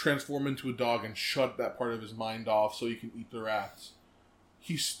like transform into a dog and shut that part of his mind off so he can eat the rats.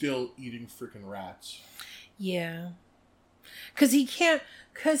 He's still eating freaking rats. Yeah. Because he can't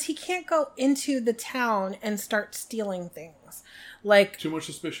go into the town and start stealing things. Like, Too much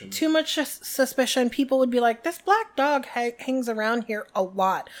suspicion. too much suspicion. People would be like, this black dog hangs around here a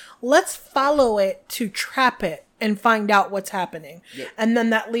lot. Let's follow it to trap it and find out what's happening. Yep. And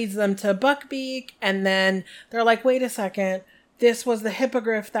then that leads them to Buckbeak. And then they're like, wait a second. This was the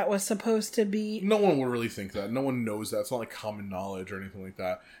hippogriff that was supposed to be... No one would really think that. No one knows that. It's not like common knowledge or anything like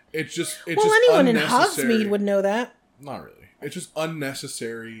that. It's just anyone in unnecessary. Hogsmeade would know that. Not really. It's just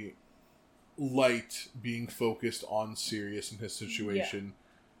unnecessary light being focused on Sirius and his situation.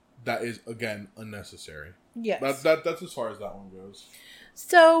 That is, again, unnecessary. Yes. That's as far as that one goes.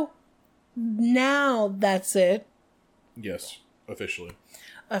 So, now that's it. Yes. Officially.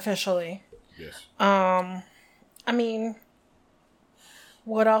 Officially. Yes. I mean,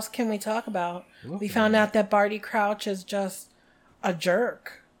 what else can we talk about? We found out that Barty Crouch is just a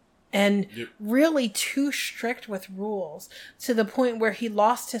jerk. And really too strict with rules to the point where he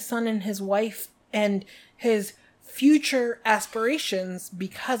lost his son and his wife and his future aspirations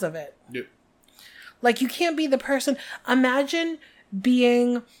because of it. Yep. Like, you can't be the person. Imagine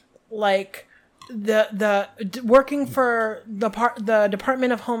being like the working for the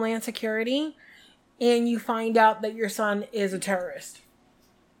Department of Homeland Security, and you find out that your son is a terrorist,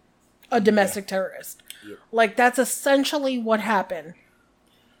 a domestic terrorist. Yep. Like, that's essentially what happened.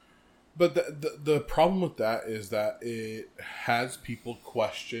 But the problem with that is that it has people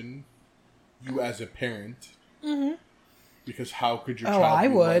question you as a parent. Mm-hmm. Because how could your child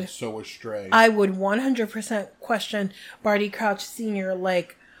be led so astray? I would 100% question Barty Crouch Sr.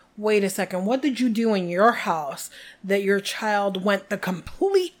 Like, wait a second, what did you do in your house that your child went the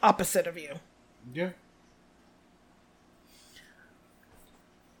complete opposite of you? Yeah.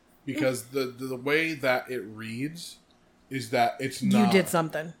 Because the way that it reads is that it's not... You did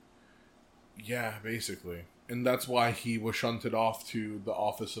something. Yeah, basically. And that's why he was shunted off to the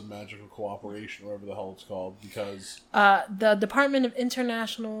Office of Magical Cooperation, whatever the hell it's called, because... The Department of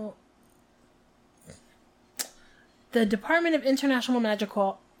International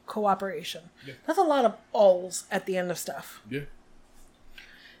Magical Cooperation. Yeah. That's a lot of alls at the end of stuff. Yeah.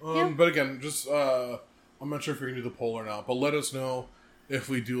 But again, just... I'm not sure if you're going to do the poll or not, but let us know if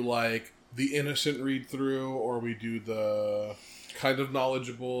we do, like, the innocent read-through, or we do the... kind of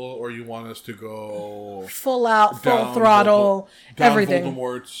knowledgeable, or you want us to go full out, full throttle, everything.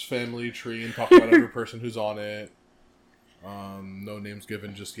 Voldemort's family tree and talk about every person who's on it. No names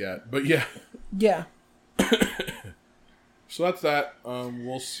given just yet, but yeah. Yeah. So that's that.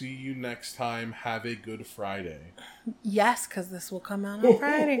 We'll see you next time. Have a good Friday. Yes, because this will come out on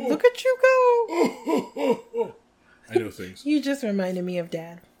Friday. Look at you go. I know things. You just reminded me of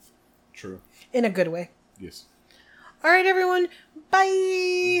Dad. True. In a good way. Yes. All right, everyone.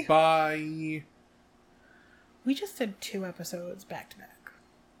 Bye. Bye. We just did 2 episodes back to back.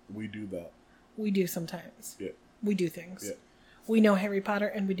 We do that. We do sometimes. Yeah. We do things. Yeah. We know Harry Potter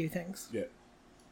and we do things. Yeah.